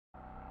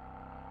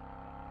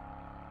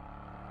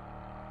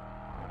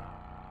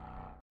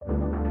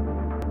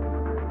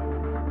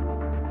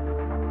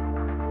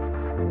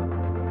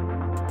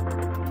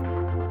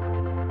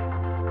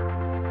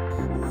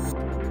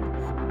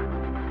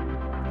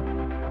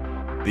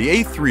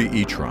The A3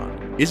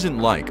 e-tron isn't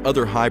like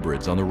other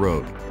hybrids on the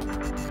road.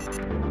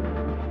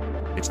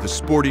 It's the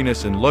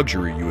sportiness and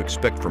luxury you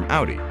expect from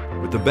Audi,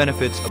 with the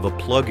benefits of a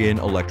plug-in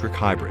electric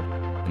hybrid.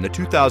 And the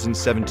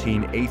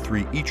 2017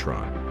 A3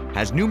 e-tron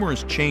has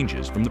numerous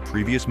changes from the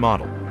previous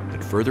model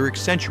that further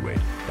accentuate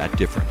that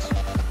difference.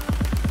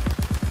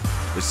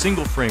 The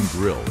single-frame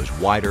grille is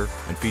wider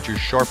and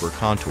features sharper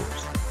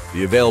contours.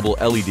 The available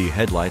LED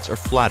headlights are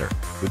flatter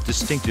with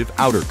distinctive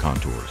outer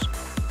contours,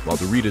 while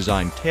the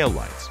redesigned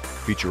taillights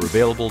feature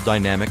available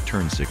dynamic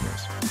turn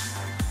signals.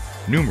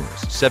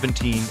 Numerous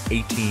 17,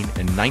 18,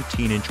 and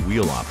 19-inch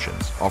wheel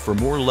options offer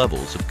more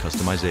levels of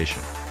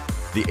customization.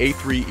 The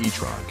A3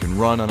 e-tron can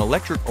run on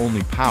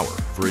electric-only power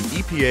for an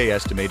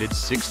EPA-estimated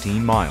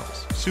 16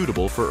 miles,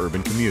 suitable for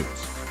urban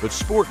commutes. But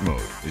Sport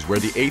mode is where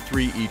the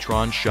A3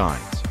 e-tron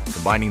shines,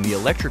 combining the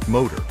electric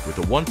motor with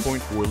a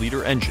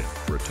 1.4-liter engine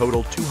for a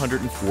total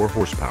 204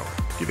 horsepower,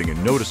 giving a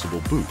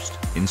noticeable boost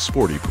in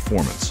sporty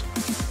performance.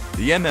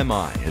 The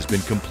MMI has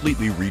been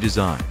completely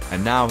redesigned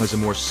and now has a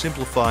more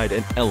simplified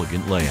and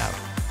elegant layout.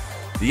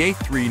 The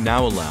A3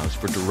 now allows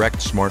for direct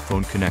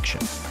smartphone connection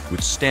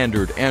with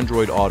standard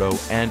Android Auto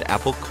and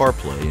Apple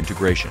CarPlay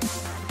integration.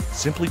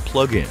 Simply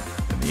plug in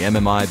and the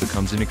MMI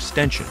becomes an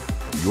extension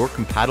of your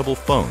compatible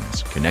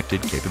phone's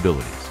connected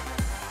capabilities.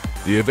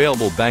 The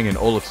available Bang &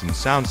 Olufsen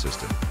sound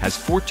system has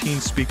 14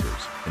 speakers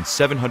and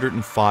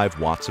 705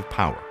 watts of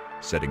power,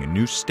 setting a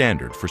new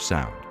standard for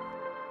sound.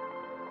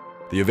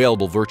 The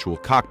available virtual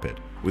cockpit,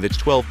 with its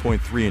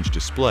 12.3-inch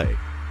display,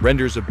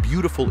 renders a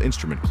beautiful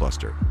instrument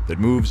cluster that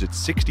moves at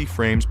 60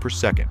 frames per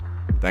second,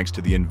 thanks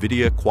to the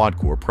NVIDIA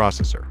quad-core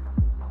processor.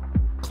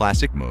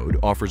 Classic mode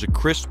offers a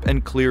crisp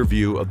and clear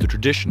view of the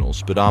traditional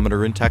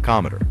speedometer and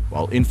tachometer,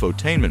 while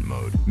infotainment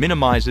mode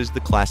minimizes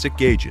the classic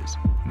gauges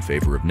in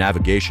favor of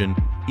navigation,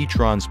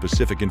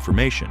 e-tron-specific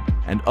information,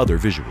 and other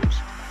visuals.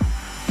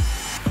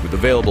 With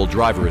available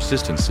driver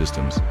assistance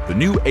systems, the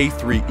new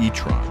A3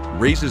 e-tron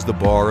raises the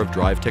bar of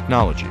drive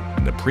technology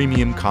in the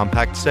premium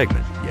compact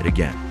segment yet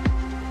again.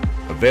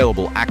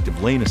 Available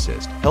active lane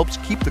assist helps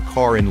keep the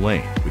car in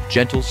lane with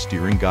gentle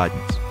steering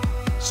guidance.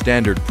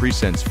 Standard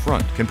Presense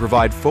Front can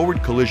provide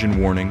forward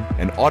collision warning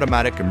and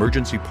automatic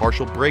emergency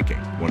partial braking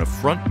when a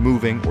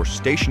front-moving or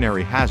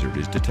stationary hazard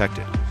is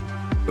detected.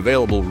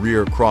 Available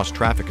rear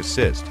cross-traffic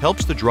assist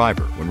helps the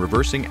driver when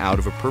reversing out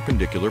of a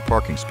perpendicular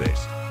parking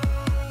space.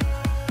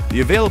 The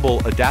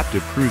available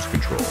adaptive cruise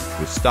control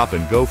with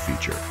stop-and-go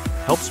feature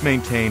helps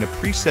maintain a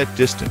preset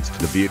distance to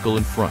the vehicle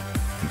in front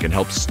and can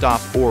help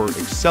stop or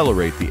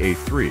accelerate the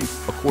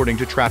A3 according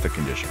to traffic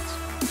conditions.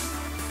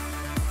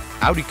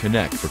 Audi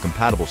Connect for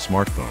compatible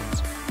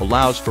smartphones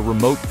allows for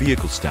remote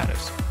vehicle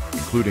status,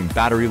 including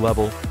battery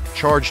level,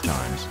 charge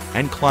times,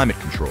 and climate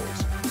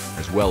controls,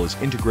 as well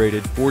as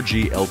integrated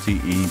 4G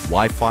LTE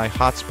Wi-Fi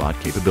hotspot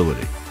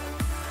capability.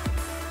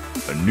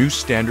 A new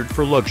standard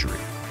for luxury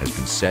has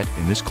been set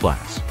in this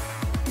class.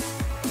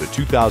 The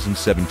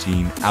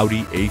 2017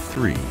 Audi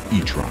A3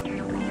 e-tron.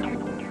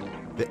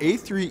 The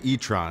A3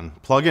 e-tron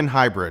plug-in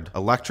hybrid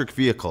electric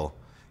vehicle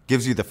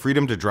gives you the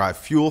freedom to drive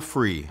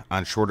fuel-free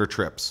on shorter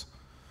trips,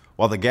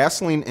 while the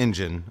gasoline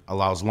engine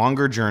allows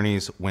longer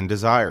journeys when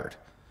desired,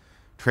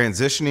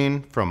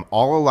 transitioning from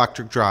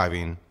all-electric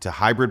driving to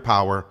hybrid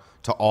power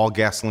to all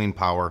gasoline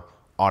power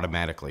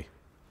automatically.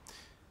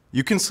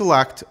 You can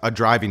select a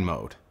driving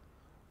mode,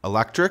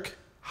 electric,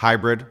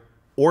 hybrid,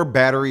 or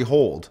battery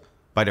hold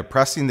by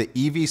depressing the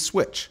EV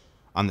switch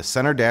on the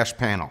center dash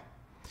panel.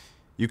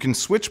 You can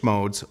switch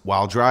modes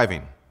while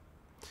driving.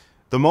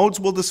 The modes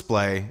will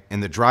display in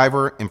the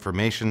driver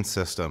information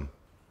system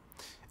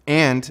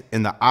and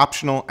in the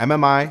optional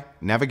MMI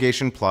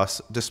Navigation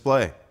Plus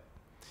display.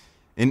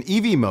 In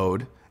EV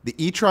mode, the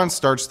e-tron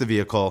starts the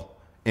vehicle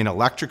in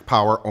electric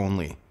power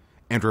only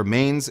and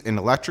remains in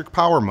electric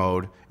power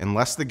mode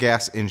unless the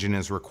gas engine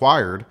is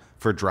required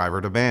for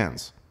driver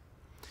demands.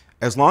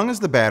 As long as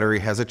the battery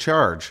has a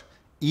charge,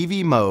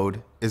 EV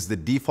mode is the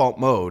default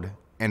mode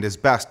and is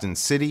best in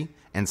city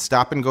and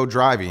stop-and-go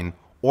driving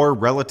or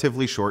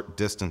relatively short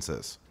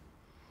distances.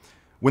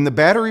 When the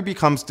battery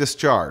becomes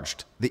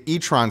discharged, the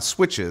e-tron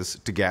switches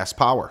to gas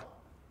power.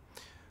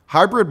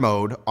 Hybrid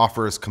mode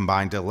offers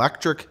combined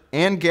electric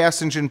and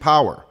gas engine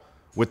power,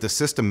 with the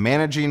system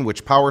managing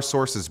which power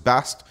source is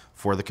best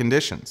for the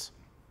conditions.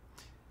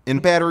 In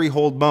battery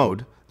hold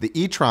mode, the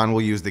e-tron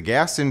will use the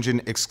gas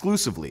engine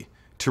exclusively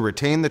to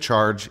retain the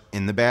charge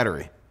in the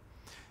battery.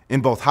 In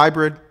both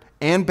hybrid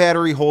and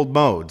battery hold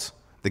modes,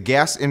 the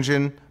gas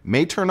engine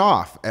may turn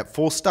off at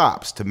full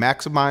stops to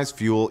maximize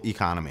fuel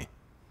economy.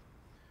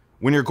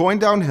 When you're going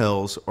down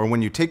hills or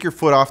when you take your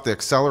foot off the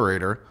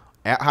accelerator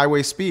at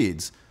highway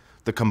speeds,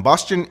 the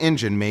combustion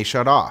engine may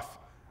shut off,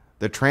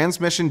 the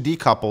transmission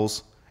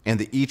decouples, and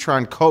the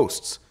e-tron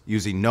coasts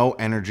using no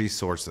energy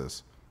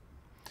sources.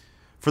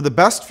 For the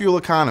best fuel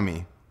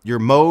economy, your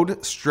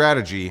mode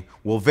strategy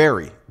will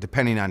vary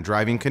depending on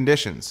driving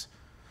conditions,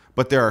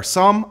 but there are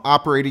some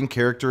operating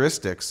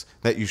characteristics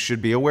that you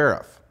should be aware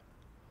of.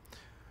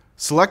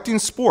 Selecting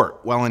Sport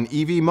while in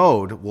EV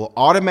mode will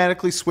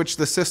automatically switch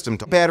the system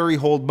to battery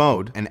hold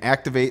mode and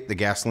activate the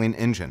gasoline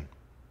engine.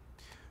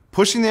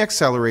 Pushing the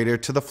accelerator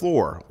to the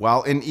floor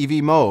while in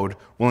EV mode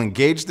will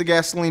engage the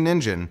gasoline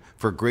engine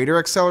for greater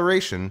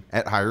acceleration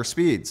at higher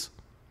speeds.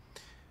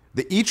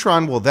 The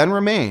e-tron will then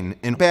remain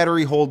in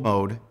battery hold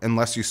mode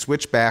unless you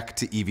switch back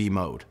to EV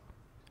mode.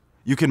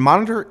 You can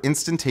monitor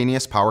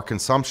instantaneous power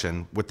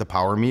consumption with the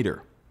power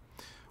meter.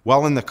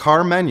 While in the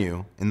car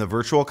menu in the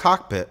virtual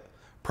cockpit,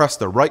 press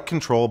the right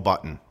control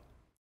button.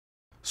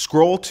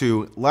 Scroll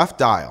to left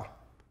dial.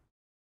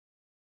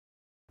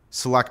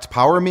 Select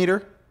power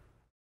meter,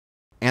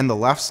 and the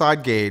left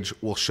side gauge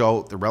will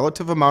show the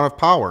relative amount of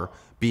power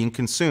being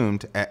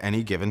consumed at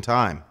any given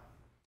time.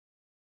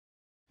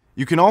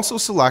 You can also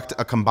select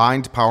a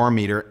combined power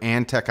meter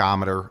and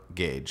tachometer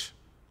gauge.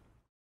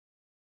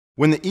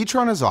 When the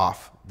e-tron is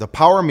off, the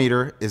power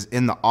meter is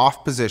in the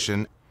off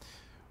position.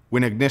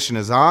 When ignition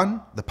is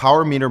on, the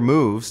power meter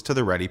moves to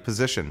the ready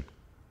position.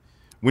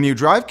 When you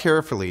drive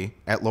carefully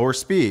at lower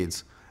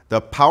speeds,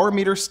 the power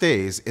meter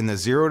stays in the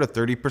 0 to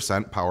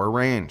 30% power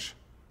range.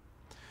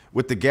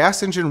 With the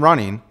gas engine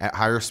running at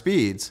higher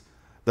speeds,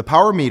 the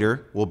power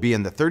meter will be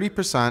in the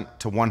 30%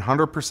 to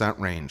 100%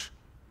 range.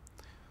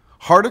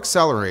 Hard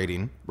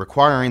accelerating,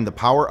 requiring the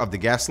power of the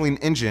gasoline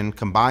engine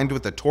combined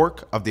with the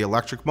torque of the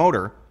electric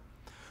motor,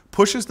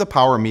 pushes the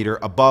power meter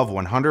above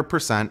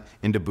 100%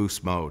 into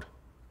boost mode.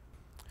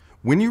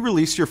 When you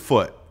release your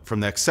foot from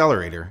the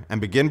accelerator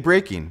and begin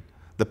braking,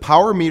 the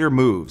power meter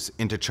moves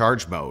into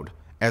charge mode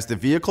as the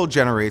vehicle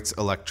generates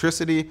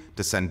electricity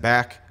to send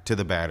back to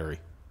the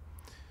battery.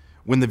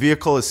 When the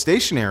vehicle is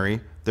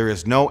stationary, there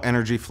is no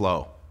energy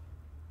flow.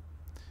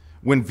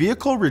 When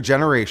vehicle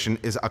regeneration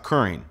is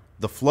occurring,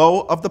 the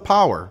flow of the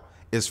power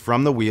is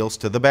from the wheels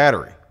to the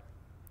battery.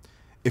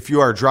 If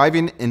you are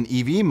driving in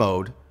EV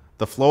mode,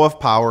 the flow of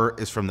power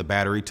is from the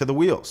battery to the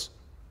wheels.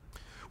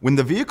 When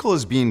the vehicle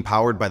is being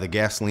powered by the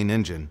gasoline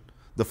engine,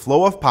 the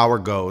flow of power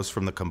goes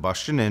from the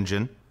combustion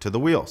engine to the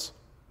wheels.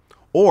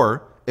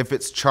 Or if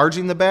it's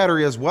charging the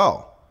battery as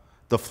well,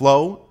 the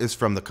flow is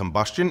from the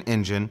combustion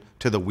engine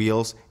to the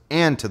wheels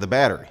and to the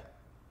battery.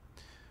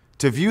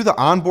 To view the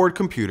onboard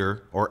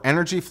computer or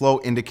energy flow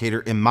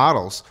indicator in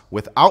models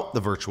without the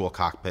virtual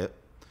cockpit,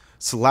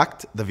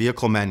 select the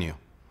vehicle menu.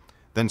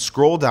 Then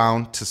scroll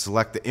down to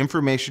select the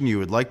information you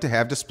would like to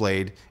have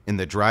displayed in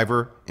the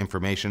driver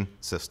information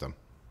system.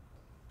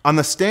 On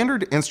the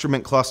standard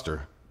instrument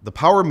cluster, the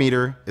power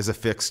meter is a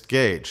fixed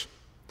gauge.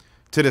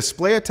 To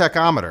display a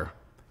tachometer,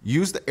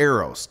 use the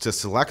arrows to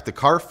select the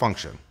car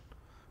function.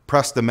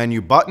 Press the menu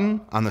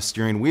button on the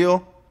steering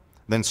wheel,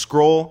 then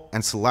scroll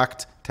and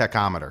select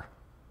tachometer,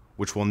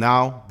 which will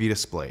now be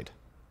displayed.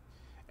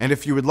 And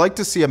if you would like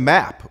to see a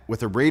map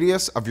with a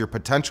radius of your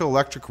potential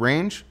electric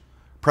range,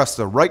 press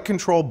the right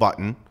control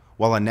button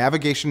while a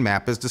navigation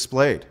map is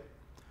displayed.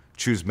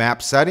 Choose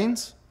Map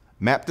Settings,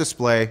 Map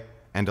Display,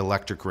 and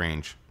Electric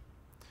Range.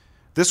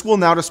 This will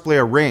now display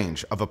a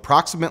range of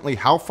approximately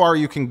how far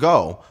you can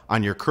go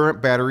on your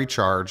current battery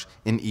charge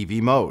in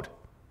EV mode.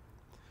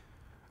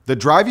 The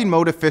driving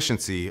mode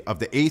efficiency of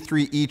the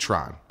A3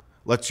 e-tron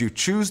lets you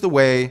choose the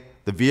way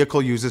the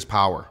vehicle uses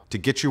power to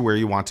get you where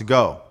you want to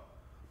go,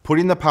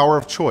 putting the power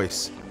of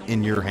choice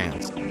in your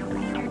hands.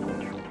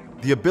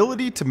 The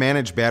ability to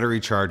manage battery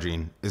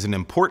charging is an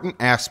important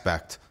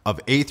aspect of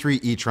A3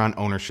 e-tron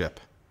ownership,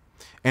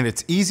 and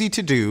it's easy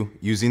to do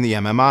using the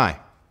MMI.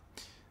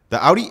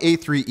 The Audi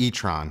A3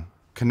 e-tron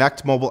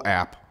Connect mobile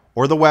app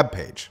or the web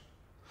page.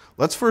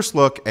 Let's first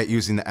look at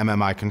using the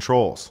MMI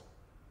controls.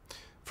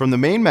 From the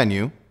main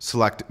menu,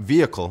 select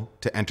Vehicle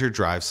to enter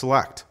Drive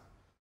Select.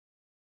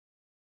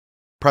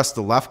 Press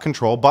the left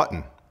control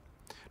button.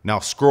 Now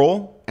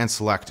scroll and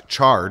select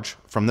Charge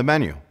from the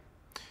menu.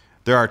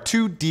 There are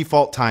two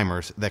default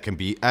timers that can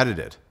be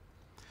edited.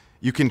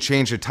 You can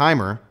change a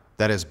timer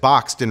that is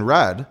boxed in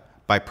red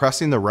by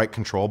pressing the right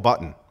control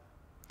button.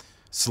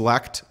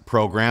 Select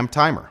Program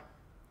Timer.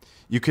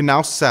 You can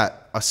now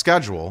set a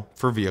schedule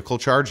for vehicle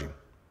charging.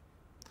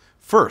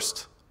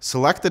 First,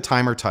 select the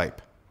timer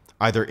type,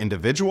 either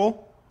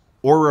individual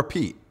or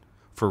repeat,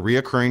 for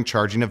reoccurring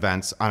charging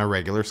events on a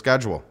regular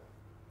schedule.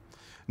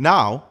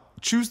 Now,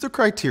 choose the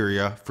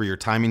criteria for your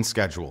timing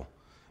schedule,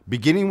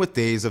 beginning with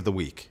days of the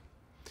week.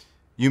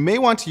 You may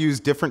want to use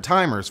different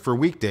timers for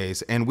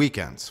weekdays and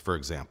weekends, for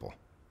example.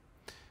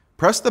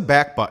 Press the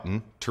back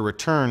button to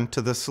return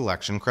to the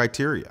selection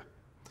criteria.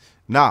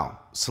 Now,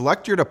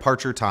 select your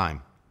departure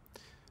time.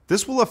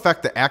 This will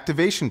affect the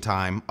activation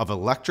time of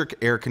electric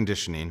air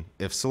conditioning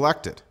if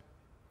selected.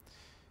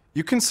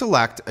 You can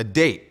select a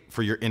date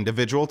for your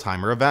individual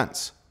timer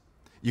events.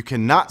 You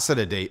cannot set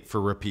a date for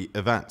repeat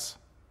events.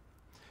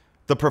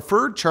 The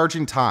preferred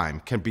charging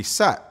time can be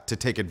set to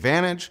take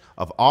advantage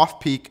of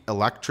off-peak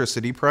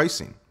electricity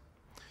pricing.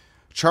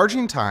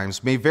 Charging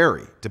times may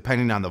vary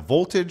depending on the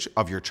voltage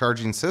of your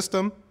charging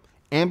system,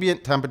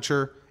 ambient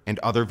temperature, and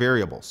other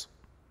variables.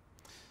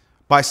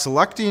 By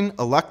selecting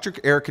electric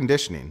air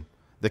conditioning,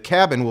 the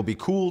cabin will be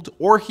cooled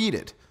or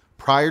heated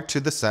prior to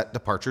the set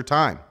departure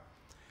time.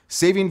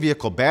 saving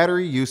vehicle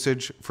battery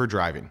usage for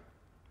driving.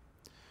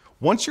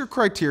 Once your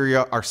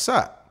criteria are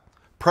set,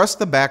 press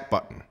the back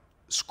button,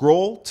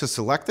 scroll to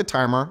select the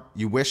timer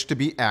you wish to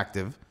be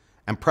active,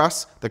 and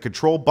press the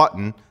control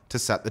button to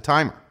set the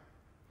timer.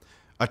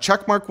 A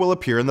check mark will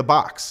appear in the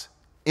box,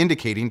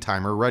 indicating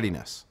timer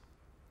readiness.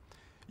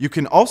 You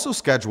can also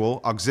schedule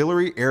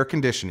auxiliary air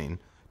conditioning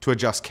to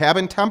adjust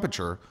cabin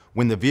temperature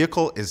when the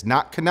vehicle is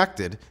not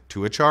connected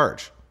to a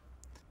charge.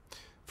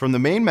 From the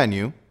main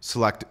menu,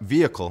 select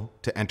Vehicle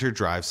to enter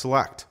Drive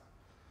Select.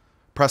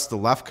 Press the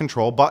left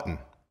control button.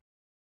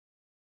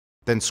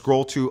 Then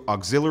scroll to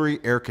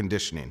Auxiliary Air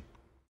Conditioning.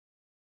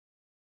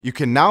 You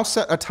can now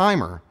set a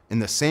timer in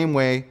the same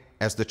way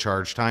as the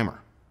charge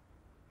timer.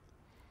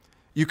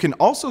 You can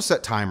also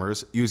set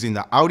timers using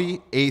the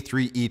Audi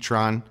A3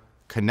 e-tron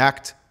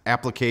Connect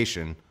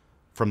application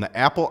from the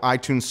Apple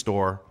iTunes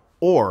Store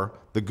or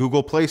the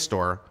Google Play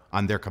Store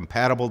on their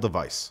compatible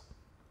device.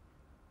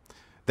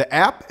 The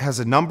app has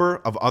a number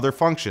of other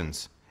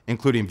functions,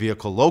 including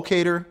vehicle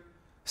locator,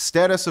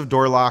 status of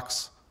door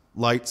locks,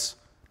 lights,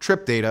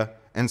 trip data,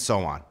 and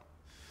so on.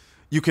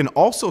 You can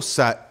also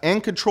set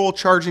and control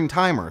charging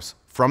timers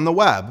from the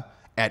web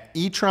at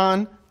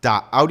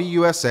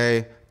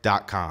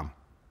e-tron.audiusa.com.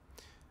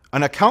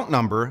 An account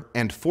number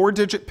and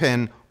 4-digit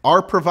PIN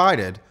are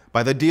provided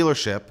by the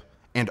dealership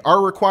and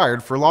are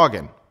required for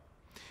login,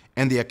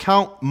 and the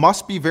account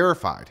must be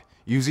verified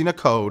using a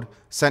code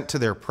sent to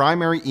their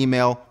primary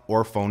email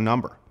or phone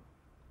number.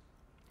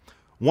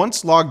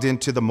 Once logged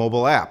into the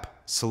mobile app,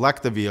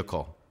 select the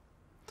vehicle.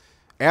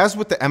 As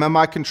with the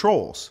MMI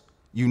controls,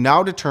 you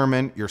now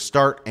determine your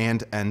start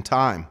and end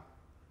time,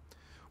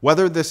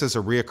 whether this is a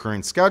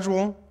reoccurring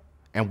schedule,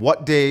 and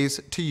what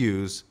days to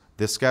use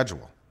this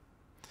schedule.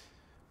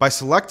 By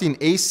selecting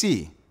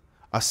AC,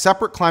 a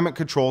separate climate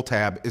control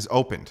tab is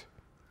opened.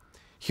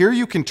 Here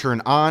you can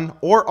turn on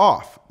or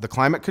off the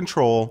climate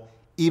control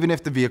even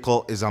if the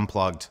vehicle is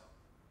unplugged.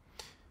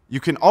 You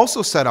can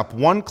also set up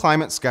one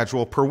climate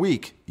schedule per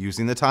week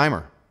using the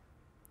timer.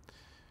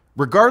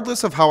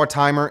 Regardless of how a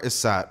timer is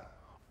set,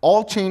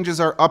 all changes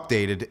are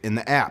updated in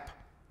the app,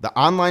 the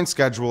online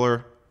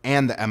scheduler,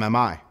 and the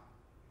MMI.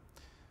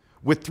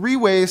 With 3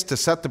 ways to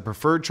set the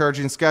preferred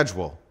charging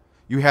schedule,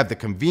 you have the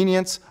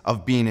convenience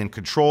of being in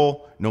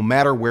control no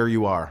matter where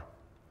you are.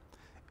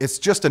 It's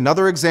just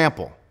another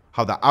example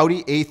how the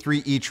Audi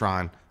A3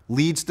 e-tron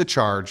leads the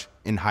charge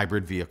in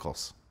hybrid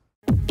vehicles.